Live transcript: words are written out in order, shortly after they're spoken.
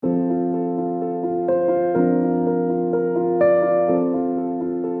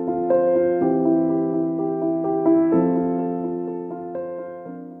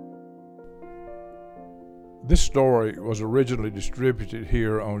This story was originally distributed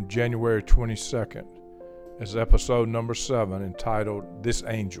here on January 22nd as episode number 7, entitled This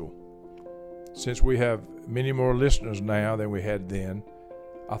Angel. Since we have many more listeners now than we had then,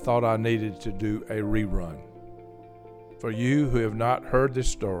 I thought I needed to do a rerun. For you who have not heard this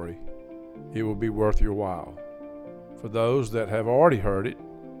story, it will be worth your while. For those that have already heard it,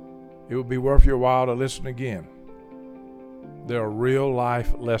 it will be worth your while to listen again. There are real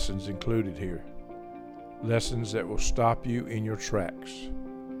life lessons included here. Lessons that will stop you in your tracks.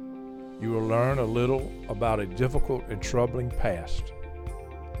 You will learn a little about a difficult and troubling past.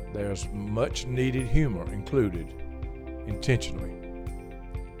 There's much needed humor included, intentionally.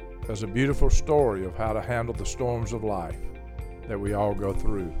 There's a beautiful story of how to handle the storms of life that we all go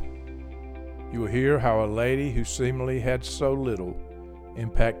through. You will hear how a lady who seemingly had so little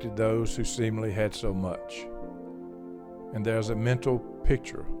impacted those who seemingly had so much. And there's a mental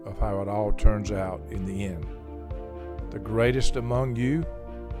picture of how it all turns out in the end. The greatest among you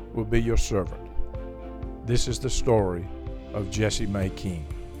will be your servant. This is the story of Jessie Mae King.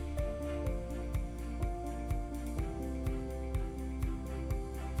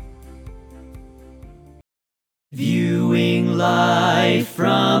 Viewing life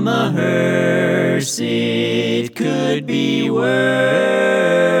from a hearse, it could be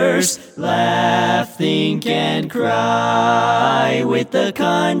worse. Laugh, think, and cry with the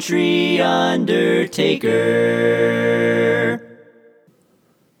country undertaker.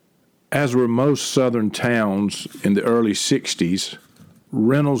 As were most southern towns in the early 60s,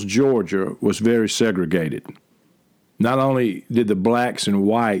 Reynolds, Georgia was very segregated. Not only did the blacks and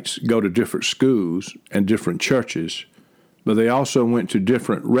whites go to different schools and different churches, but they also went to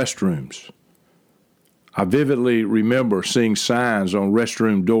different restrooms. I vividly remember seeing signs on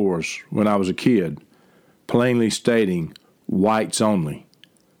restroom doors when I was a kid, plainly stating, "Whites only."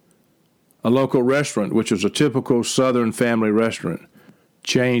 A local restaurant, which was a typical Southern family restaurant,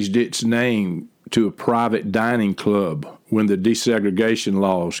 changed its name to a private dining club when the desegregation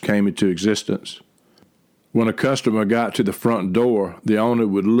laws came into existence. When a customer got to the front door, the owner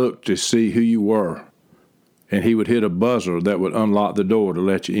would look to see who you were, and he would hit a buzzer that would unlock the door to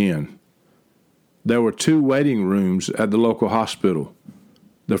let you in. There were 2 waiting rooms at the local hospital.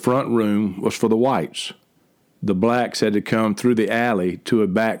 The front room was for the whites. The blacks had to come through the alley to a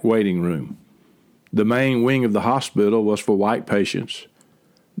back waiting room. The main wing of the hospital was for white patients.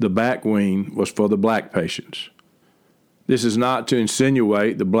 The back wing was for the black patients. This is not to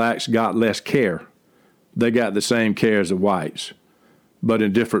insinuate the blacks got less care. They got the same care as the whites, but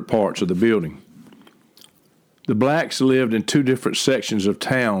in different parts of the building. The blacks lived in 2 different sections of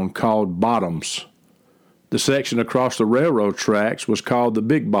town called bottoms. The section across the railroad tracks was called the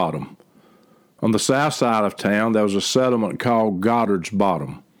Big Bottom. On the south side of town, there was a settlement called Goddard's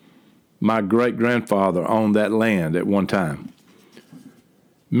Bottom. My great-grandfather owned that land at one time.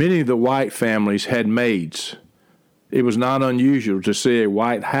 Many of the white families had maids. It was not unusual to see a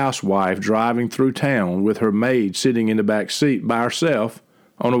white housewife driving through town with her maid sitting in the back seat by herself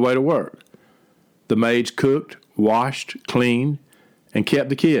on her way to work. The maids cooked, washed, cleaned, and kept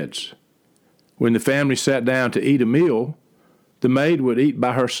the kids. When the family sat down to eat a meal, the maid would eat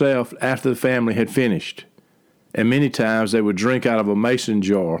by herself after the family had finished, and many times they would drink out of a mason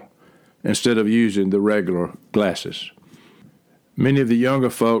jar instead of using the regular glasses. Many of the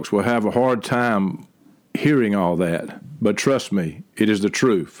younger folks will have a hard time hearing all that, but trust me, it is the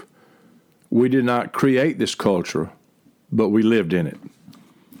truth. We did not create this culture, but we lived in it.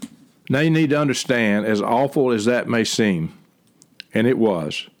 Now you need to understand, as awful as that may seem, and it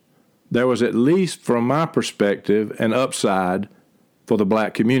was, there was, at least from my perspective, an upside for the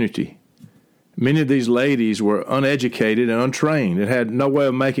black community. Many of these ladies were uneducated and untrained and had no way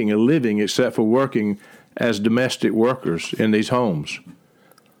of making a living except for working as domestic workers in these homes.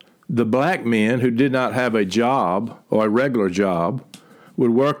 The black men who did not have a job or a regular job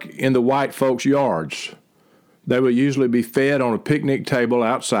would work in the white folks' yards. They would usually be fed on a picnic table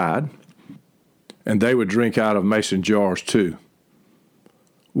outside, and they would drink out of mason jars too.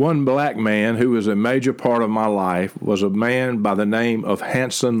 One black man who was a major part of my life was a man by the name of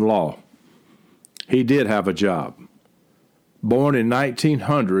Hanson Law. He did have a job. Born in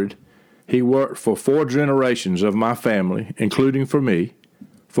 1900, he worked for 4 generations of my family, including for me,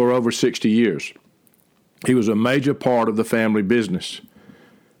 for over 60 years. He was a major part of the family business.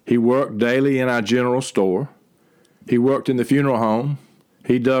 He worked daily in our general store. He worked in the funeral home.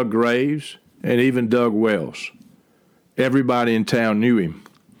 He dug graves and even dug wells. Everybody in town knew him.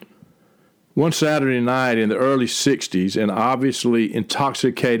 One Saturday night in the early 60s, an obviously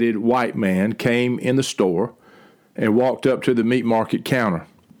intoxicated white man came in the store and walked up to the meat market counter.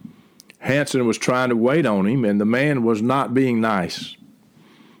 Hanson was trying to wait on him, and the man was not being nice.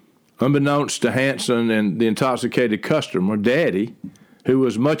 Unbeknownst to Hanson and the intoxicated customer, Daddy, who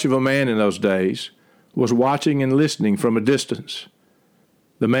was much of a man in those days, was watching and listening from a distance.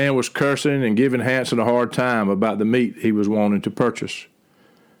 The man was cursing and giving Hanson a hard time about the meat he was wanting to purchase.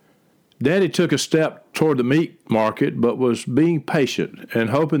 Daddy took a step toward the meat market, but was being patient and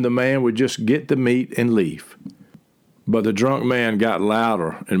hoping the man would just get the meat and leave. But the drunk man got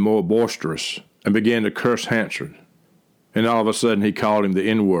louder and more boisterous and began to curse Hanson, and all of a sudden he called him the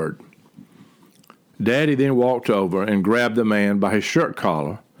N-word. Daddy then walked over and grabbed the man by his shirt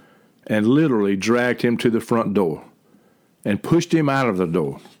collar and literally dragged him to the front door and pushed him out of the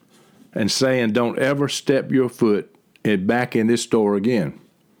door and saying, "Don't ever step your foot back in this store again."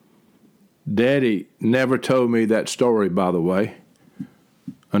 Daddy never told me that story, by the way,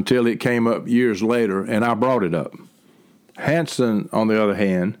 until it came up years later and I brought it up. Hanson, on the other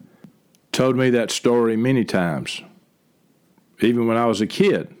hand, told me that story many times, even when I was a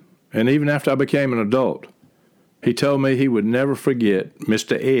kid. And even after I became an adult, he told me he would never forget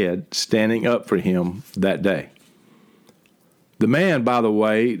Mr. Ed standing up for him that day. The man, by the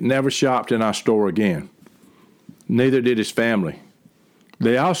way, never shopped in our store again. Neither did his family.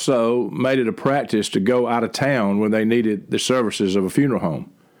 They also made it a practice to go out of town when they needed the services of a funeral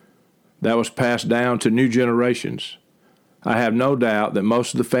home. That was passed down to new generations. I have no doubt that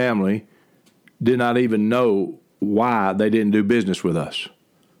most of the family did not even know why they didn't do business with us.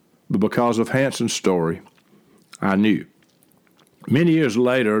 But because of Hanson's story, I knew. Many years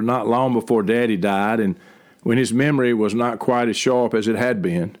later, not long before Daddy died, and when his memory was not quite as sharp as it had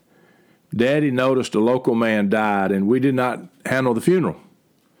been, Daddy noticed a local man died, and we did not handle the funeral.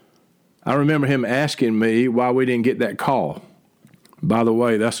 I remember him asking me why we didn't get that call. By the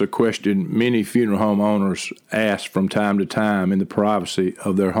way, that's a question many funeral home owners ask from time to time in the privacy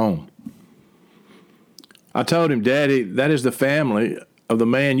of their home. I told him, "Daddy, that is the family of the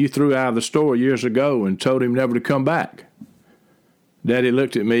man you threw out of the store years ago and told him never to come back." Daddy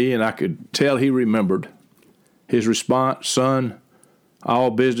looked at me, and I could tell he remembered. His response, "Son, all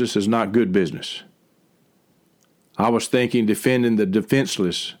business is not good business." I was thinking defending the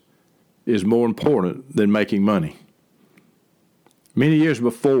defenseless is more important than making money. Many years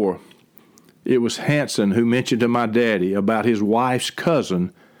before, it was Hanson who mentioned to my daddy about his wife's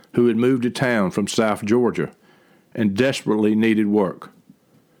cousin who had moved to town from South Georgia and desperately needed work.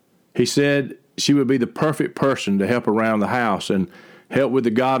 He said she would be the perfect person to help around the house and help with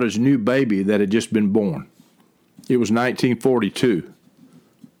the Goddard's new baby that had just been born. It was 1942.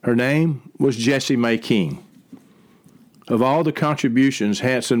 Her name was Jessie Mae King. Of all the contributions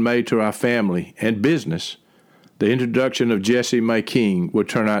Hanson made to our family and business, the introduction of Jessie Mae King would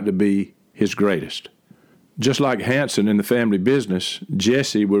turn out to be his greatest. Just like Hanson in the family business,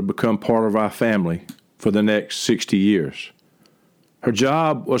 Jessie would become part of our family for the next 60 years. Her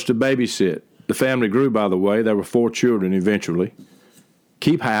job was to babysit. The family grew, by the way. There were 4 children eventually.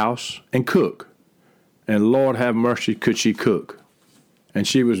 Keep house and cook. And Lord have mercy, could she cook. And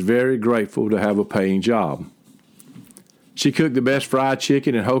she was very grateful to have a paying job. She cooked the best fried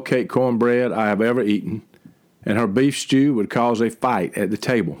chicken and whole cake cornbread I have ever eaten, and her beef stew would cause a fight at the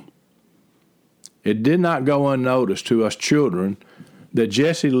table. It did not go unnoticed to us children that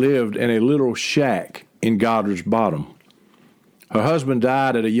Jessie lived in a little shack in Goddard's Bottom. Her husband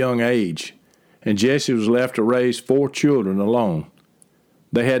died at a young age, and Jessie was left to raise 4 children alone.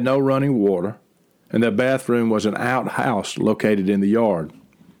 They had no running water, and their bathroom was an outhouse located in the yard.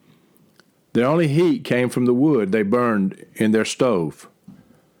 Their only heat came from the wood they burned in their stove.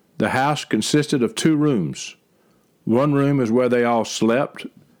 The house consisted of 2 rooms. One room is where they all slept,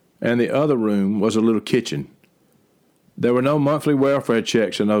 and the other room was a little kitchen. There were no monthly welfare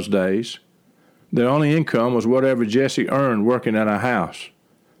checks in those days. Their only income was whatever Jessie earned working at our house.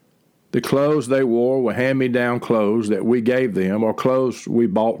 The clothes they wore were hand-me-down clothes that we gave them or clothes we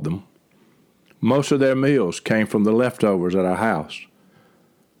bought them. Most of their meals came from the leftovers at our house.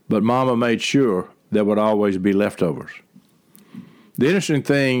 But Mama made sure there would always be leftovers. The interesting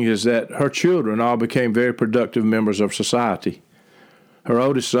thing is that her children all became very productive members of society. Her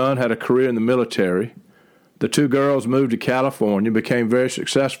oldest son had a career in the military. The 2 girls moved to California and became very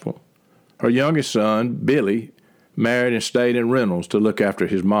successful. Her youngest son, Billy, married and stayed in Reynolds to look after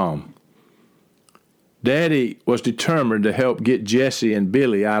his mom. Daddy was determined to help get Jessie and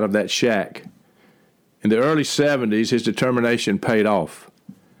Billy out of that shack. In the early 70s, his determination paid off.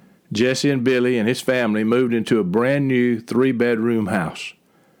 Jessie and Billy and his family moved into a brand new 3-bedroom house,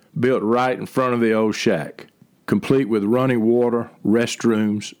 built right in front of the old shack, complete with running water,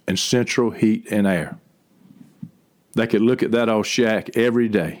 restrooms, and central heat and air. They could look at that old shack every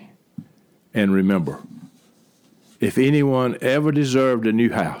day. And remember, if anyone ever deserved a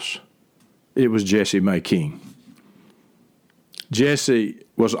new house, it was Jessie Mae King. Jessie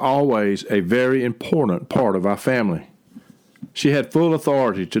was always a very important part of our family. She had full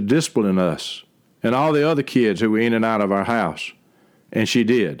authority to discipline us and all the other kids who were in and out of our house, and she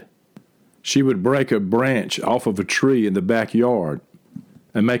did. She would break a branch off of a tree in the backyard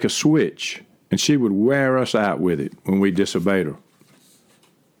and make a switch, and she would wear us out with it when we disobeyed her.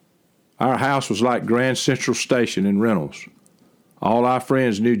 Our house was like Grand Central Station in Reynolds. All our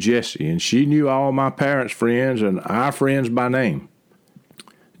friends knew Jessie, and she knew all my parents' friends and our friends by name.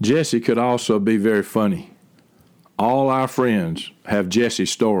 Jessie could also be very funny. All our friends have Jessie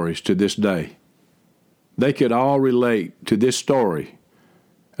stories to this day. They could all relate to this story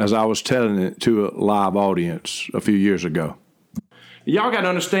as I was telling it to a live audience a few years ago. Y'all got to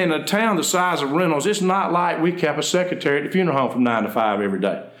understand, in a town the size of Reynolds, it's not like we kept a secretary at the funeral home from 9 to 5 every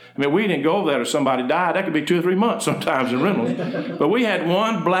day. I mean, we didn't go over there if somebody died. That could be 2 or 3 months sometimes in Reynolds. But we had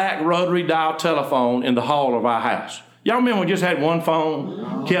one black rotary dial telephone in the hall of our house. Y'all remember we just had one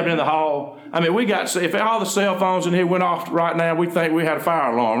phone, kept it in the hall? I mean, if all the cell phones in here went off right now, we'd think we had a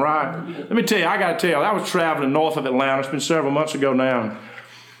fire alarm, right? Let me tell you, I got to tell you, I was traveling north of Atlanta. It's been several months ago now.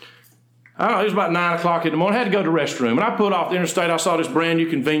 I don't know, it was about 9 o'clock in the morning. I had to go to the restroom. And I pulled off the interstate. I saw this brand new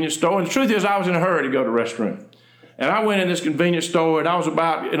convenience store. And the truth is, I was in a hurry to go to the restroom. And I went in this convenience store, and I was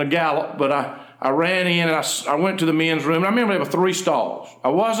about in a gallop, but I ran in, and I went to the men's room. And I remember there were 3 stalls. I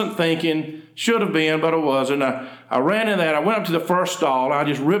wasn't thinking, should have been, but I wasn't. I ran in there. I went up to the first stall, and I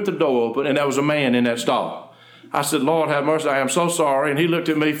just ripped the door open, and there was a man in that stall. I said, Lord have mercy, I am so sorry. And he looked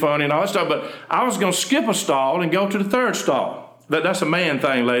at me funny and all that stuff. But I was going to skip a stall and go to the third stall. That's a man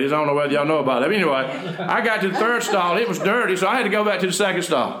thing, ladies. I don't know whether y'all know about that. But anyway, I got to the third stall. It was dirty, so I had to go back to the second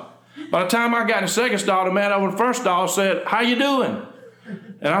stall. By the time I got in the second stall, the man over in the first stall said, how you doing?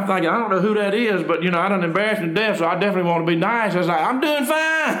 And I'm thinking, I don't know who that is, but, I done embarrassed him to death, so I definitely want to be nice. I was like, I'm doing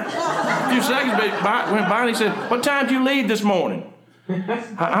fine. A few seconds went by, and he said, what time did you leave this morning?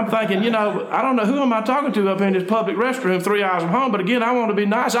 I'm thinking, I don't know who am I talking to up in this public restroom 3 hours from home, but again, I want to be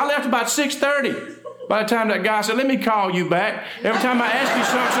nice. I left about 6:30. By the time that guy said, let me call you back. Every time I ask you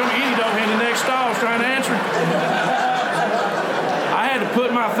something, some idiot over here in the next stall is trying to answer. I had to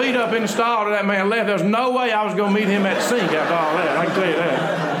put my feet up in the stall till that man left. There was no way I was going to meet him at the sink after all that. I can tell you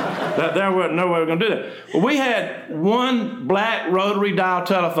that. There wasn't no way we were going to do that. Well, we had one black rotary dial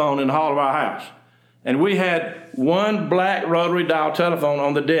telephone in the hall of our house. And we had one black rotary dial telephone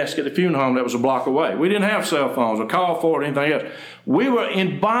on the desk at the funeral home that was a block away. We didn't have cell phones or call for it or anything else. We were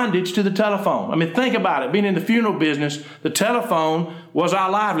in bondage to the telephone. I mean, think about it. Being in the funeral business, the telephone was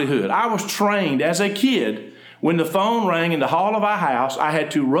our livelihood. I was trained as a kid. When the phone rang in the hall of our house, I had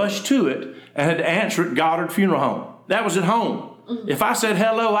to rush to it and had to answer at Goddard Funeral Home. That was at home. If I said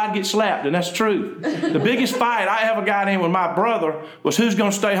hello, I'd get slapped, and that's true. The biggest fight I ever got in with my brother was who's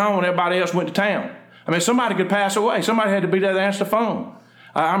going to stay home when everybody else went to town. I mean, somebody could pass away. Somebody had to be there to answer the phone.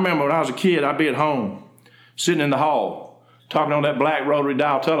 I remember when I was a kid, I'd be at home, sitting in the hall, talking on that black rotary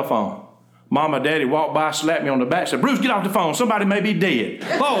dial telephone. Mama and Daddy walked by, slapped me on the back, said, Bruce, get off the phone. Somebody may be dead.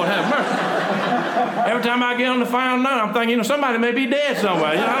 Lord have mercy. Every time I get on the phone now, I'm thinking, somebody may be dead somewhere.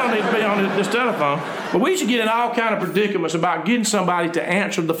 I don't need to be on this telephone. But we used to get in all kind of predicaments about getting somebody to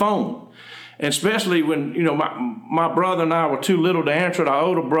answer the phone. And especially when, my brother and I were too little to answer it. Our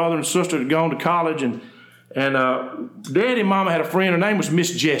older brother and sister had gone to college. And Daddy and Mama had a friend. Her name was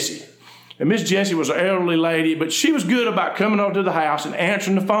Miss Jessie. And Miss Jessie was an elderly lady, but she was good about coming over to the house and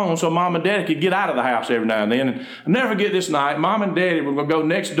answering the phone so Mom and Daddy could get out of the house every now and then. And I'll never forget this night. Mom and Daddy were going to go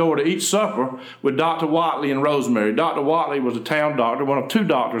next door to eat supper with Dr. Watley and Rosemary. Dr. Watley was a town doctor, one of 2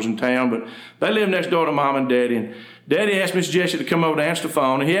 doctors in town, but they lived next door to Mom and Daddy. And Daddy asked Miss Jessie to come over to answer the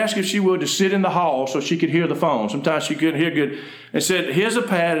phone, and he asked if she would to sit in the hall so she could hear the phone. Sometimes she couldn't hear good. And said, here's a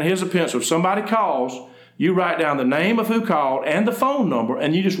pad and here's a pencil. If somebody calls, you write down the name of who called and the phone number,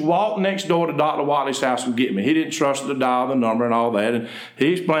 and you just walk next door to Dr. Watley's house and get me. He didn't trust her to dial the number and all that, and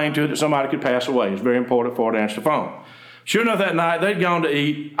he explained to her that somebody could pass away. It's very important for her to answer the phone. Sure enough, that night, they'd gone to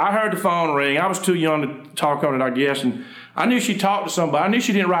eat. I heard the phone ring. I was too young to talk on it, I guess, and I knew she talked to somebody. I knew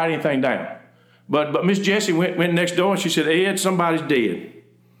she didn't write anything down. But Miss Jessie went next door, and she said, Ed, somebody's dead.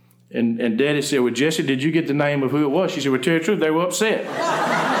 And Daddy said, well, Jessie, did you get the name of who it was? She said, well, tell you the truth, they were upset.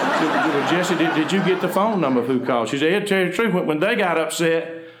 Well, Jessie, did you get the phone number of who called? She said, Ed, tell you the truth, when they got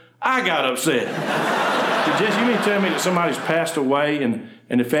upset, I got upset. Said, Jessie, you mean to tell me that somebody's passed away and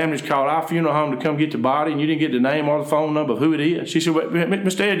the family's called our funeral home to come get the body and you didn't get the name or the phone number of who it is? She said, well,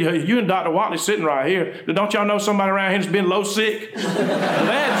 Mr. Ed, you and Dr. Watley sitting right here. Don't y'all know somebody around here that's been low sick? And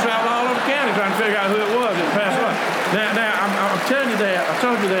they had to travel all over the county trying to figure out who it was that passed away. Now I'm I'm telling you that. I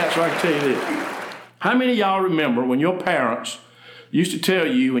told you that so I can tell you this. How many of y'all remember when your parents used to tell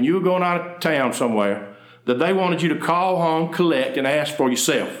you when you were going out of town somewhere that they wanted you to call home, collect, and ask for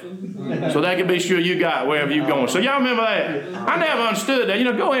yourself so they could be sure you got wherever you're going? So y'all remember that? I never understood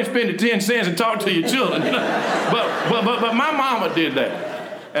that. Go ahead and spend the 10 cents and talk to your children. But my mama did that.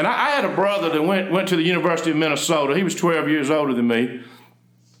 And I had a brother that went to the University of Minnesota. He was 12 years older than me.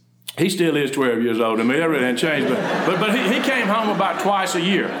 He still is 12 years older than me. That really hasn't changed. But he came home about twice a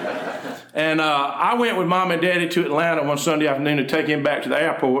year. And I went with Mom and Daddy to Atlanta one Sunday afternoon to take him back to the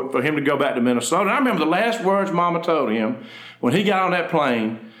airport for him to go back to Minnesota. And I remember the last words Mama told him when he got on that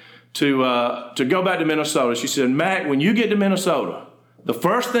plane to go back to Minnesota. She said, Mac, when you get to Minnesota, the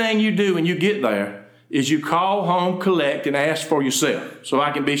first thing you do when you get there is you call home, collect, and ask for yourself so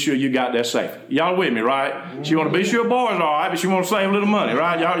I can be sure you got there safe. Y'all with me, right? She want to be sure boys are all right, but she want to save a little money,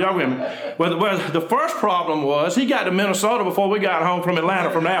 right? Y'all with me? Well, the first problem was he got to Minnesota before we got home from Atlanta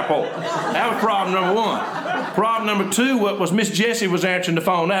from the airport. That was problem number one. Problem number two was Miss Jessie was answering the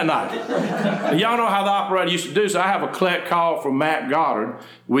phone that night. And y'all know how the operator used to do, so I have a collect call from Matt Goddard.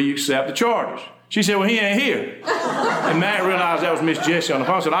 Will you accept the charges? She said, well, he ain't here. And Matt realized that was Miss Jessie on the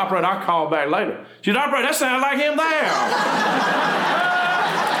phone. I said, operator, I'll call back later. She said, operator, that sounds like him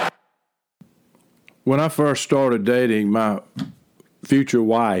there. When I first started dating my future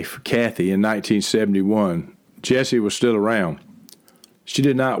wife, Kathy, in 1971, Jessie was still around. She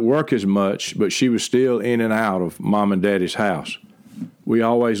did not work as much, but she was still in and out of Mom and Daddy's house. We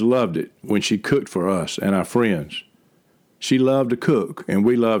always loved it when she cooked for us and our friends. She loved to cook, and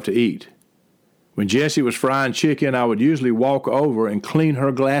we loved to eat. When Jessie was frying chicken, I would usually walk over and clean her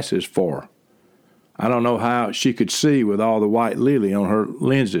glasses for her. I don't know how she could see with all the white lily on her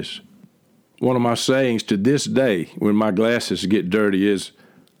lenses. One of my sayings to this day when my glasses get dirty is,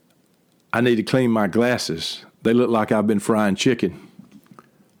 I need to clean my glasses. They look like I've been frying chicken.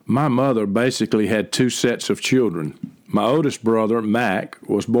 My mother basically had two sets of children. My oldest brother, Mac,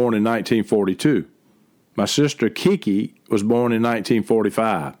 was born in 1942. My sister, Kiki, was born in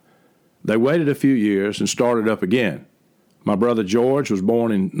 1945. They waited a few years and started up again. My brother George was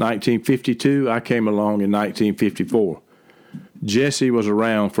born in 1952. I came along in 1954. Jessie was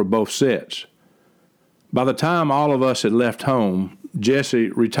around for both sets. By the time all of us had left home, Jessie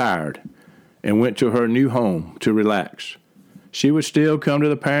retired and went to her new home to relax. She would still come to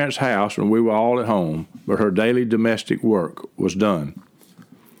the parents' house when we were all at home, but her daily domestic work was done.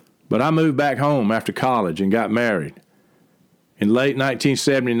 But I moved back home after college and got married. In late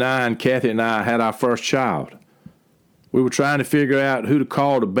 1979, Kathy and I had our first child. We were trying to figure out who to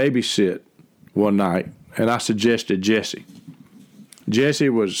call to babysit one night, and I suggested Jessie. Jessie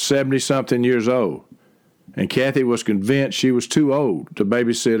was 70-something years old, and Kathy was convinced she was too old to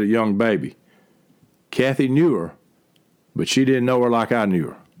babysit a young baby. Kathy knew her, but she didn't know her like I knew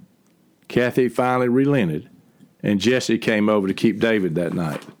her. Kathy finally relented, and Jessie came over to keep David that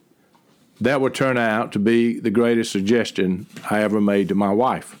night. That would turn out to be the greatest suggestion I ever made to my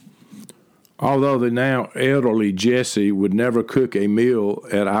wife. Although the now elderly Jessie would never cook a meal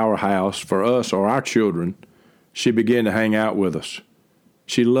at our house for us or our children, she began to hang out with us.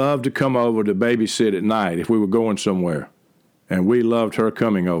 She loved to come over to babysit at night if we were going somewhere, and we loved her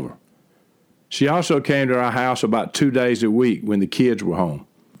coming over. She also came to our house about 2 days a week when the kids were home,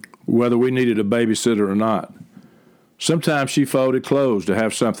 whether we needed a babysitter or not. Sometimes she folded clothes to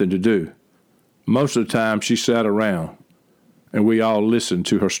have something to do. Most of the time she sat around, and we all listened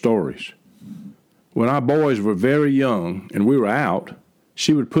to her stories. When our boys were very young and we were out,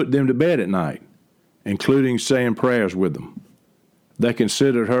 she would put them to bed at night, including saying prayers with them. They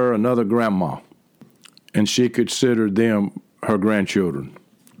considered her another grandma, and she considered them her grandchildren.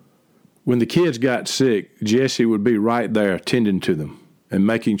 When the kids got sick, Jessie would be right there tending to them and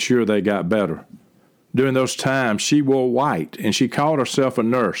making sure they got better. During those times, she wore white, and she called herself a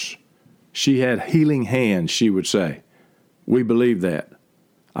nurse. She had healing hands, she would say. We believe that.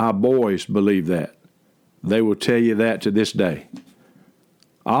 Our boys believe that. They will tell you that to this day.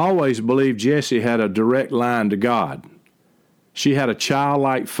 I always believed Jessie had a direct line to God. She had a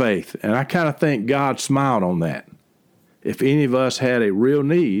childlike faith, and I kind of think God smiled on that. If any of us had a real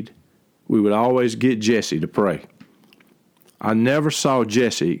need, we would always get Jessie to pray. I never saw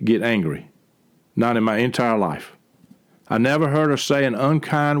Jessie get angry, not in my entire life. I never heard her say an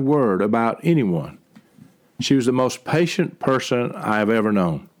unkind word about anyone. She was the most patient person I have ever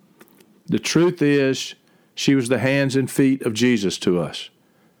known. The truth is, she was the hands and feet of Jesus to us,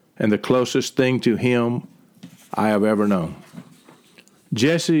 and the closest thing to him I have ever known.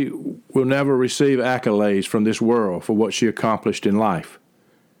 Jessie will never receive accolades from this world for what she accomplished in life.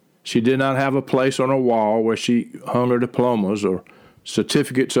 She did not have a place on her wall where she hung her diplomas or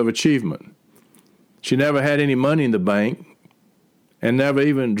certificates of achievement. She never had any money in the bank and never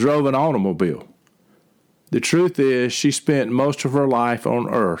even drove an automobile. The truth is, she spent most of her life on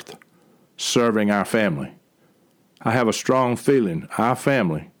earth serving our family. I have a strong feeling our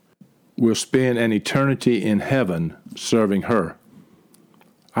family will spend an eternity in heaven serving her.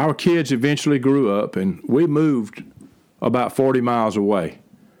 Our kids eventually grew up, and we moved about 40 miles away.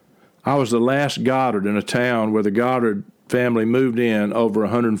 I was the last Goddard in a town where the Goddard family moved in over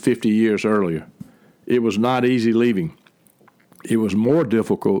 150 years earlier. It was not easy leaving. It was more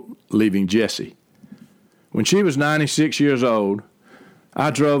difficult leaving Jessie. When she was 96 years old, I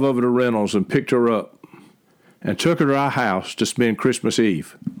drove over to Reynolds and picked her up and took her to our house to spend Christmas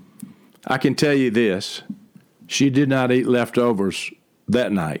Eve. I can tell you this, she did not eat leftovers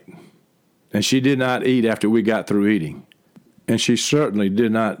that night, and she did not eat after we got through eating, and she certainly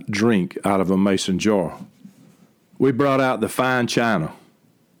did not drink out of a mason jar. We brought out the fine china,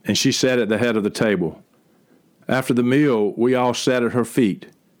 and she sat at the head of the table. After the meal, we all sat at her feet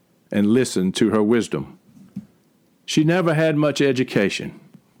and listened to her wisdom. She never had much education,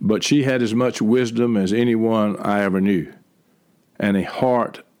 but she had as much wisdom as anyone I ever knew, and a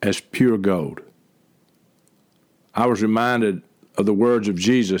heart as pure gold. I was reminded of the words of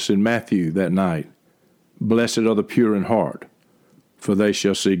Jesus in Matthew that night, "Blessed are the pure in heart, for they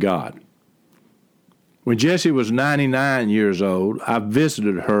shall see God." When Jessie was 99 years old, I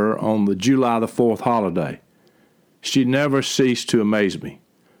visited her on the July the 4th holiday. She never ceased to amaze me.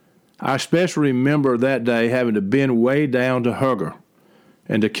 I especially remember that day having to bend way down to hug her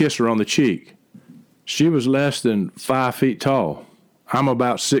and to kiss her on the cheek. She was less than 5 feet tall. I'm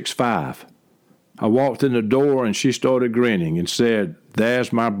about 6'5". I walked in the door and she started grinning and said,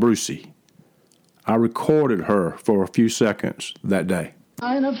 "There's my Brucey." I recorded her for a few seconds that day.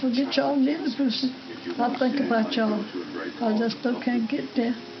 I never forget y'all neither, Brucey. I think about y'all. I just can't get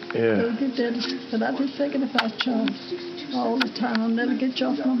there. Yeah. Don't get there, but I be thinking about y'all all the time. I'll never get you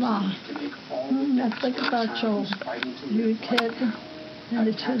off my mind. I think about y'all. You and Kevin and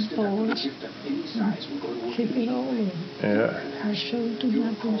the two boys. Keep it all over. Yeah. I sure do,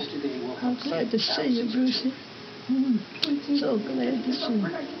 my Brucey. I'm glad to see you, Brucey. So glad to see you.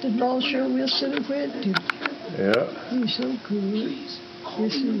 The Lord sure will sit up with you. Yeah. You're so good.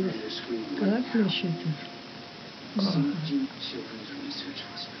 Yes, he is. God bless you.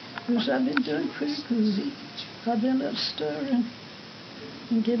 Because I've been doing pretty good. I've been up stirring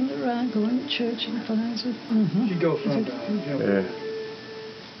and getting around, going to church and finds it. You go sometime. Yeah.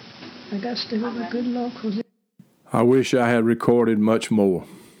 I got to have a good local. I wish I had recorded much more.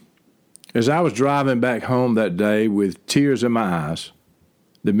 As I was driving back home that day with tears in my eyes,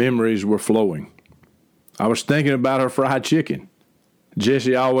 the memories were flowing. I was thinking about her fried chicken.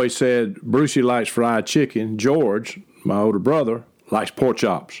 Jessie always said Brucey likes fried chicken. George, my older brother, likes pork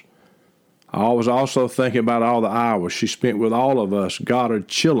chops. I was also thinking about all the hours she spent with all of us, Goddard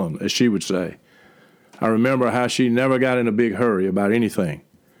chillin', as she would say. I remember how she never got in a big hurry about anything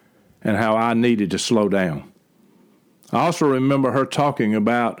and how I needed to slow down. I also remember her talking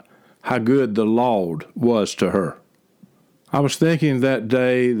about how good the Lord was to her. I was thinking that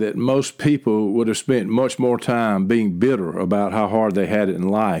day that most people would have spent much more time being bitter about how hard they had it in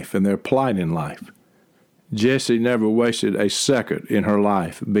life and their plight in life. Jessie never wasted a second in her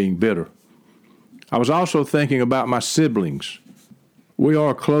life being bitter. I was also thinking about my siblings. We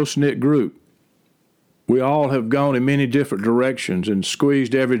are a close-knit group. We all have gone in many different directions and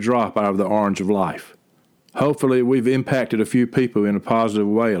squeezed every drop out of the orange of life. Hopefully, we've impacted a few people in a positive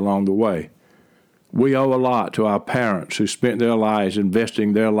way along the way. We owe a lot to our parents who spent their lives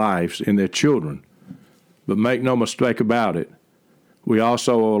investing their lives in their children. But make no mistake about it, we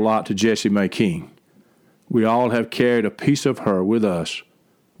also owe a lot to Jessie Mae King. We all have carried a piece of her with us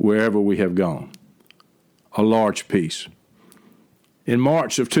wherever we have gone. A large piece. In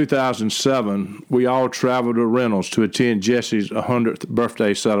March of 2007, we all traveled to Reynolds to attend Jessie's 100th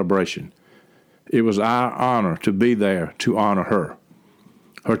birthday celebration. It was our honor to be there to honor her.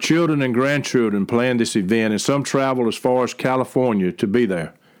 Her children and grandchildren planned this event, and some traveled as far as California to be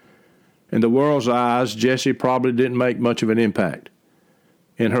there. In the world's eyes, Jessie probably didn't make much of an impact.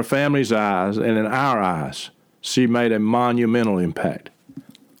 In her family's eyes and in our eyes, she made a monumental impact.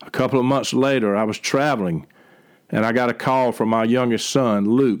 A couple of months later, I was traveling, and I got a call from my youngest son,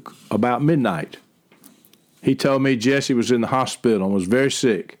 Luke, about midnight. He told me Jessie was in the hospital and was very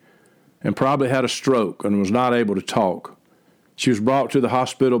sick and probably had a stroke and was not able to talk. She was brought to the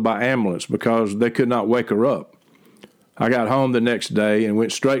hospital by ambulance because they could not wake her up. I got home the next day and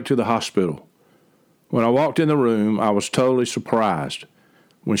went straight to the hospital. When I walked in the room, I was totally surprised.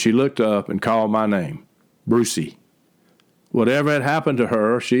 when she looked up and called my name, Brucey. Whatever had happened to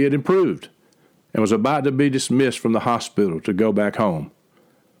her, she had improved and was about to be dismissed from the hospital to go back home.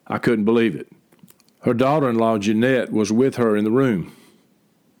 I couldn't believe it. Her daughter-in-law, Jeanette, was with her in the room.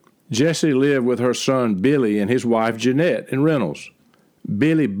 Jessie lived with her son, Billy, and his wife, Jeanette, in Reynolds.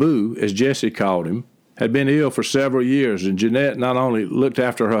 Billy Boo, as Jessie called him, had been ill for several years, and Jeanette not only looked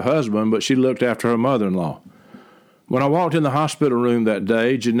after her husband, but she looked after her mother-in-law. When I walked in the hospital room that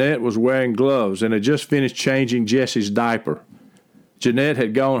day, Jeanette was wearing gloves and had just finished changing Jessie's diaper. Jeanette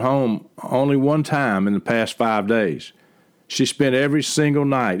had gone home only one time in the past 5 days. She spent every single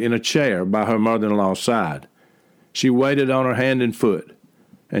night in a chair by her mother-in-law's side. She waited on her hand and foot,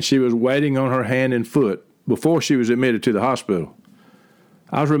 and she was waiting on her hand and foot before she was admitted to the hospital.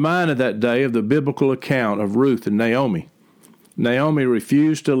 I was reminded that day of the biblical account of Ruth and Naomi. Naomi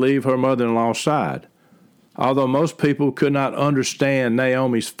refused to leave her mother-in-law's side. Although most people could not understand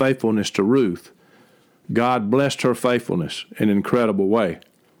Naomi's faithfulness to Ruth, God blessed her faithfulness in an incredible way.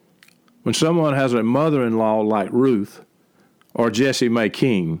 When someone has a mother-in-law like Ruth or Jessie May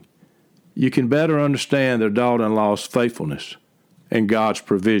King, you can better understand their daughter-in-law's faithfulness and God's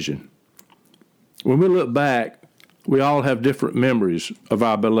provision. When we look back, we all have different memories of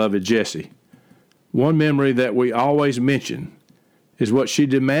our beloved Jessie. One memory that we always mention is what she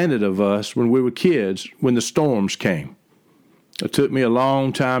demanded of us when we were kids when the storms came. It took me a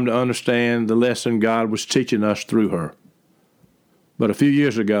long time to understand the lesson God was teaching us through her. But a few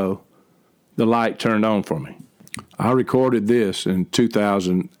years ago, the light turned on for me. I recorded this in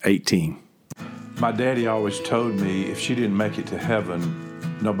 2018. My daddy always told me if she didn't make it to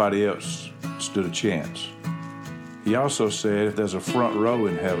heaven, nobody else stood a chance. He also said if there's a front row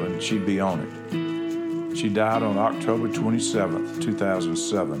in heaven, she'd be on it. She died on October 27th,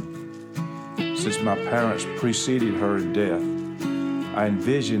 2007. Since my parents preceded her in death, I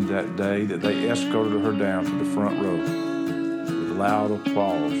envisioned that day that they escorted her down to the front row with loud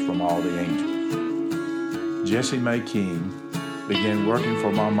applause from all the angels. Jessie May King began working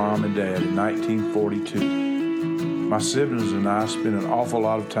for my mom and dad in 1942. My siblings and I spent an awful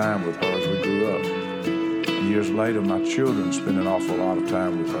lot of time with her as we grew up. And years later, my children spent an awful lot of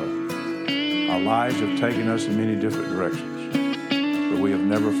time with her. Our lives have taken us in many different directions, but we have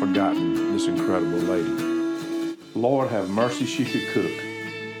never forgotten this incredible lady. Lord have mercy, she could cook.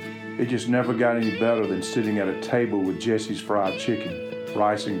 It just never got any better than sitting at a table with Jessie's fried chicken,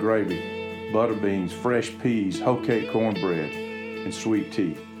 rice and gravy, butter beans, fresh peas, hoe cake cornbread, and sweet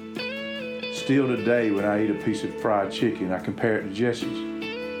tea. Still today, when I eat a piece of fried chicken, I compare it to Jessie's,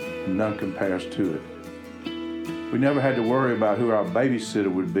 and none compares to it. We never had to worry about who our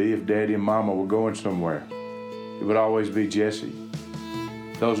babysitter would be if Daddy and Mama were going somewhere. It would always be Jessie.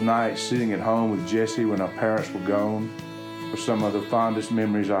 Those nights sitting at home with Jessie when our parents were gone were some of the fondest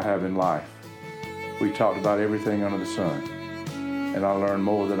memories I have in life. We talked about everything under the sun, and I learned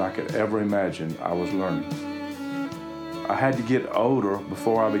more than I could ever imagine I was learning. I had to get older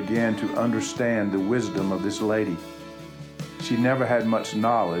before I began to understand the wisdom of this lady. She never had much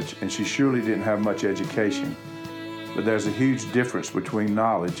knowledge, and she surely didn't have much education. But there's a huge difference between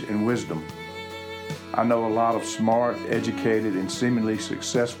knowledge and wisdom. I know a lot of smart, educated, and seemingly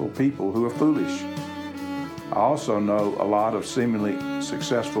successful people who are foolish. I also know a lot of seemingly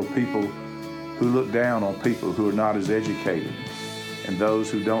successful people who look down on people who are not as educated and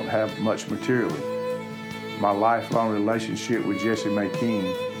those who don't have much materially. My lifelong relationship with Jessie May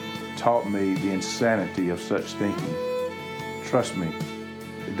King taught me the insanity of such thinking. Trust me,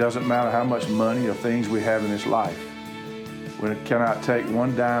 it doesn't matter how much money or things we have in this life. We cannot take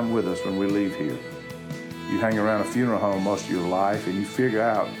one dime with us when we leave here. You hang around a funeral home most of your life and you figure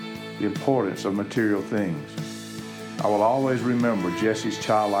out the importance of material things. I will always remember Jessie's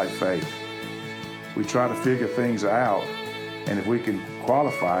childlike faith. We try to figure things out, and if we can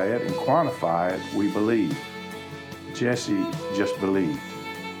qualify it and quantify it, we believe. Jessie just believed.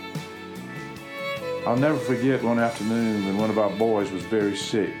 I'll never forget one afternoon when one of our boys was very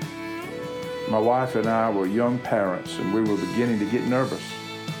sick. My wife and I were young parents, and we were beginning to get nervous.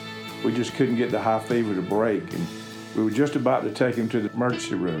 We just couldn't get the high fever to break, and we were just about to take him to the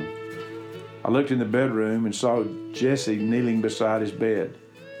emergency room. I looked in the bedroom and saw Jessie kneeling beside his bed.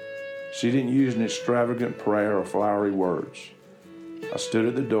 She didn't use an extravagant prayer or flowery words. I stood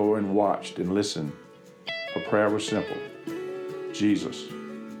at the door and watched and listened. Her prayer was simple. Jesus,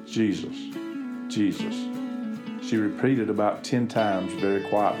 Jesus, Jesus. She repeated about 10 times very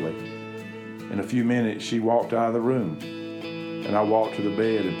quietly. In a few minutes, she walked out of the room, and I walked to the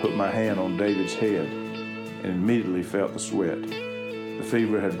bed and put my hand on David's head and immediately felt the sweat. The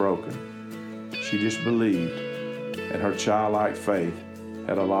fever had broken. She just believed, and her childlike faith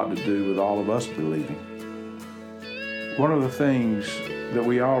had a lot to do with all of us believing. One of the things that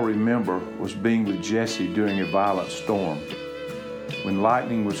we all remember was being with Jesse during a violent storm, when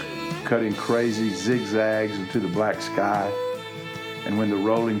lightning was cutting crazy zigzags into the black sky, and when the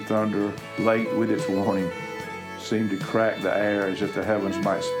rolling thunder, late with its warning, seemed to crack the air as if the heavens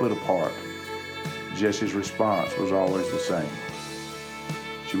might split apart. Jesse's response was always the same.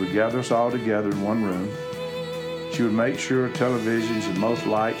 She would gather us all together in one room. She would make sure televisions and most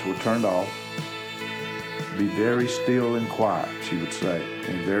lights were turned off. Be very still and quiet, she would say,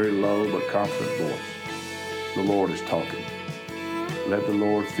 in a very low but confident voice. The Lord is talking. Let the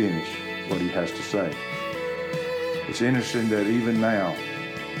Lord finish what he has to say. It's interesting that even now,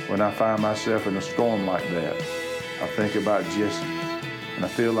 when I find myself in a storm like that, I think about Jesse, and I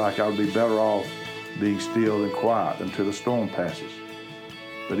feel like I would be better off being still and quiet until the storm passes.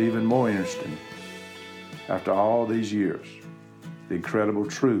 But even more interesting, after all these years, the incredible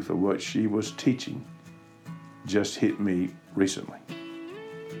truth of what she was teaching just hit me recently.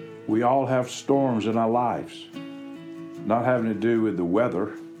 We all have storms in our lives, not having to do with the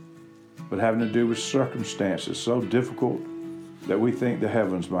weather, but having to do with circumstances so difficult that we think the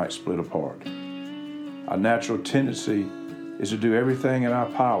heavens might split apart. Our natural tendency is to do everything in our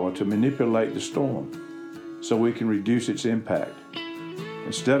power to manipulate the storm so we can reduce its impact.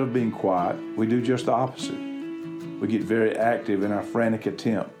 Instead of being quiet, we do just the opposite. We get very active in our frantic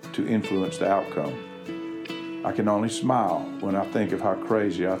attempt to influence the outcome. I can only smile when I think of how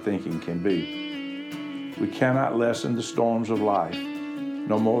crazy our thinking can be. We cannot lessen the storms of life,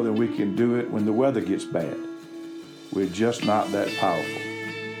 no more than we can do it when the weather gets bad. We're just not that powerful.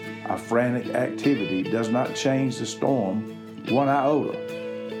 Our frantic activity does not change the storm one iota.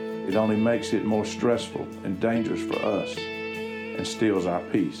 It only makes it more stressful and dangerous for us and steals our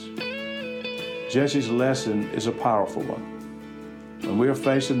peace. Jesse's lesson is a powerful one. When we are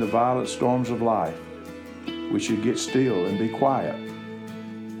facing the violent storms of life, we should get still and be quiet.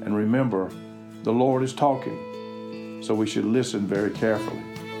 And remember, the Lord is talking, so we should listen very carefully.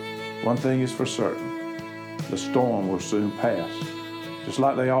 One thing is for certain, the storm will soon pass, just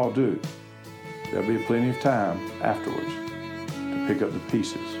like they all do. There'll be plenty of time afterwards to pick up the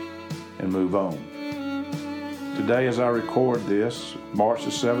pieces and move on. Today, as I record this, March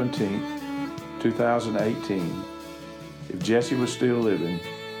the 17th, 2018, if Jessie was still living,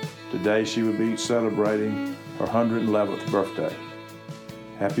 today she would be celebrating her 111th birthday.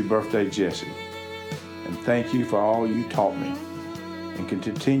 Happy birthday, Jessie. And thank you for all you taught me and can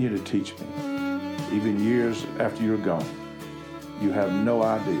continue to teach me, even years after you're gone. You have no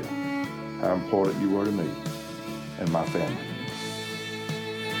idea how important you were to me and my family.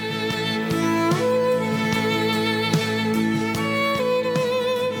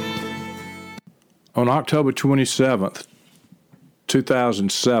 On October 27th,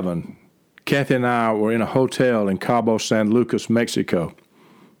 2007, Kathy and I were in a hotel in Cabo San Lucas, Mexico.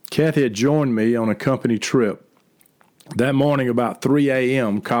 Kathy had joined me on a company trip. That morning, about 3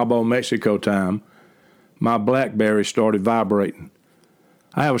 a.m. Cabo, Mexico time, my BlackBerry started vibrating.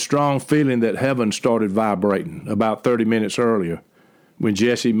 I have a strong feeling that heaven started vibrating about 30 minutes earlier when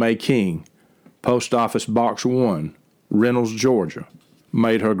Jessie Mae King, Post Office Box 1, Reynolds, Georgia,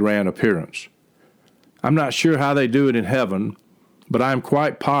 made her grand appearance. I'm not sure how they do it in heaven, but I am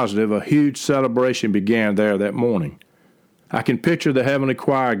quite positive a huge celebration began there that morning. I can picture the heavenly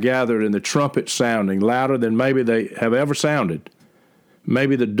choir gathered and the trumpet sounding louder than maybe they have ever sounded.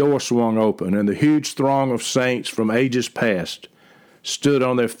 Maybe the door swung open and the huge throng of saints from ages past stood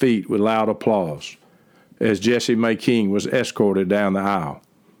on their feet with loud applause as Jessie Mae King was escorted down the aisle.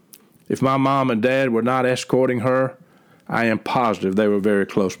 If my mom and dad were not escorting her, I am positive they were very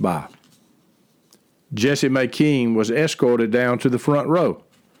close by. Jessie Mae King was escorted down to the front row.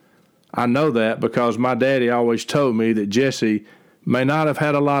 I know that because my daddy always told me that Jessie may not have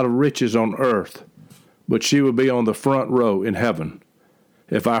had a lot of riches on earth, but she would be on the front row in heaven.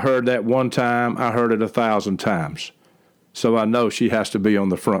 If I heard that one time, I heard it 1,000 times. So I know she has to be on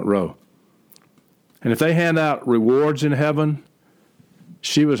the front row. And if they hand out rewards in heaven,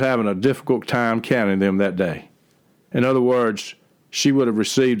 she was having a difficult time counting them that day. In other words, she would have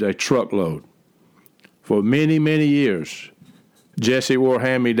received a truckload. For many, many years, Jessie wore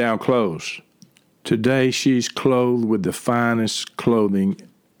hand-me-down clothes. Today, she's clothed with the finest clothing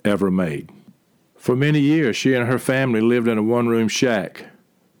ever made. For many years, she and her family lived in a one-room shack.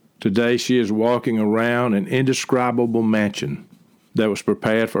 Today, she is walking around an indescribable mansion that was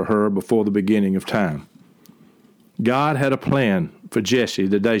prepared for her before the beginning of time. God had a plan for Jessie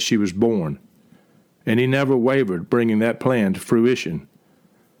the day she was born, and he never wavered bringing that plan to fruition.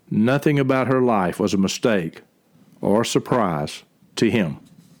 Nothing about her life was a mistake or a surprise to him.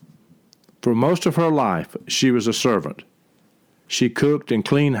 For most of her life, she was a servant. She cooked and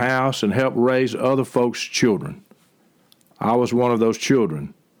cleaned house and helped raise other folks' children. I was one of those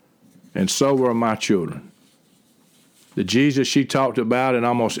children, and so were my children. The Jesus she talked about in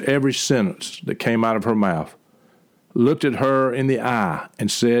almost every sentence that came out of her mouth looked at her in the eye and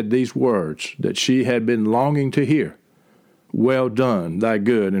said these words that she had been longing to hear: "Well done, thy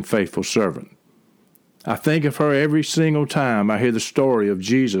good and faithful servant." I think of her every single time I hear the story of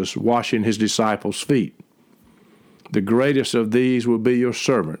Jesus washing his disciples' feet. "The greatest of these will be your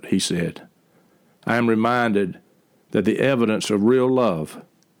servant," he said. I am reminded that the evidence of real love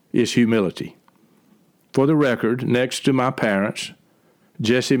is humility. For the record, next to my parents,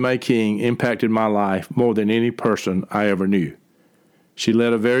 Jessie Mae King impacted my life more than any person I ever knew. She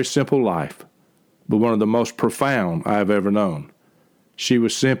led a very simple life, but one of the most profound I have ever known. She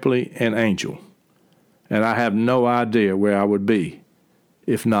was simply an angel, and I have no idea where I would be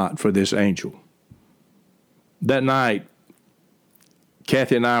if not for this angel. That night,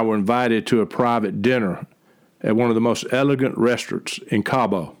 Kathy and I were invited to a private dinner at one of the most elegant restaurants in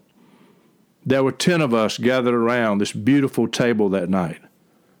Cabo. There were 10 of us gathered around this beautiful table that night,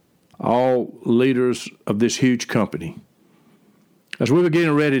 all leaders of this huge company. As we were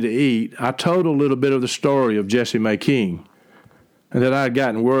getting ready to eat, I told a little bit of the story of Jessie Mae King, and that I had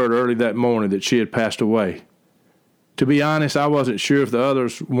gotten word early that morning that she had passed away. To be honest, I wasn't sure if the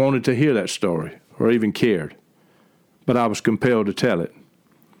others wanted to hear that story or even cared, but I was compelled to tell it.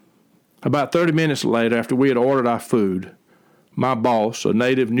 About 30 minutes later, after we had ordered our food, my boss, a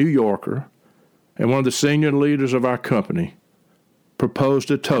native New Yorker and one of the senior leaders of our company, proposed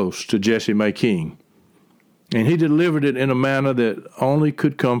a toast to Jessie Mae King, and he delivered it in a manner that only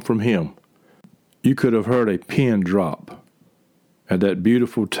could come from him. You could have heard a pin drop at that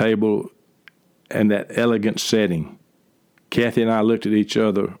beautiful table and that elegant setting. Kathy and I looked at each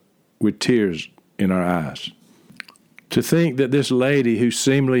other with tears in our eyes. To think that this lady who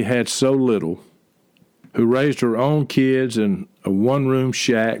seemingly had so little, who raised her own kids in a one-room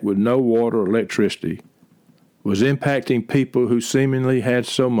shack with no water or electricity, was impacting people who seemingly had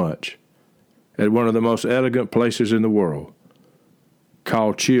so much at one of the most elegant places in the world,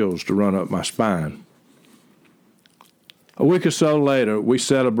 caused chills to run up my spine. A week or so later, we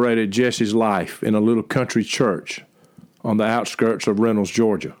celebrated Jessie's life in a little country church on the outskirts of Reynolds,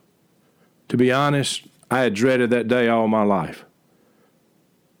 Georgia. To be honest, I had dreaded that day all my life.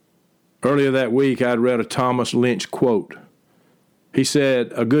 Earlier that week, I had read a Thomas Lynch quote. He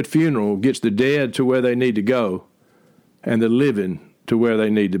said, "A good funeral gets the dead to where they need to go and the living to where they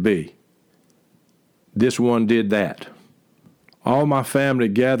need to be." This one did that. All my family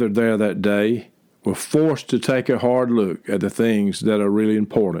gathered there that day were forced to take a hard look at the things that are really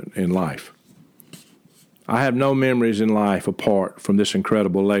important in life. I have no memories in life apart from this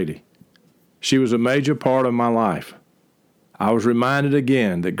incredible lady. She was a major part of my life. I was reminded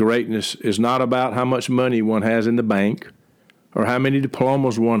again that greatness is not about how much money one has in the bank, or how many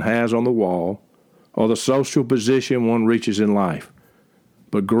diplomas one has on the wall, or the social position one reaches in life.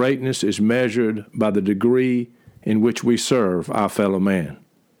 But greatness is measured by the degree in which we serve our fellow man.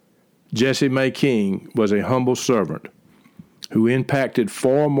 Jessie Mae King was a humble servant who impacted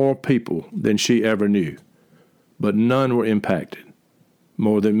far more people than she ever knew, but none were impacted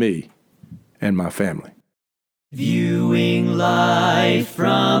more than me and my family. Viewing life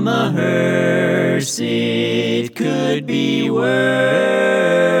from a hearse, it could be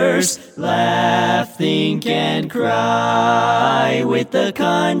worse. Laugh, think, and cry with the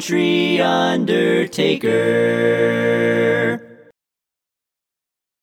country undertaker.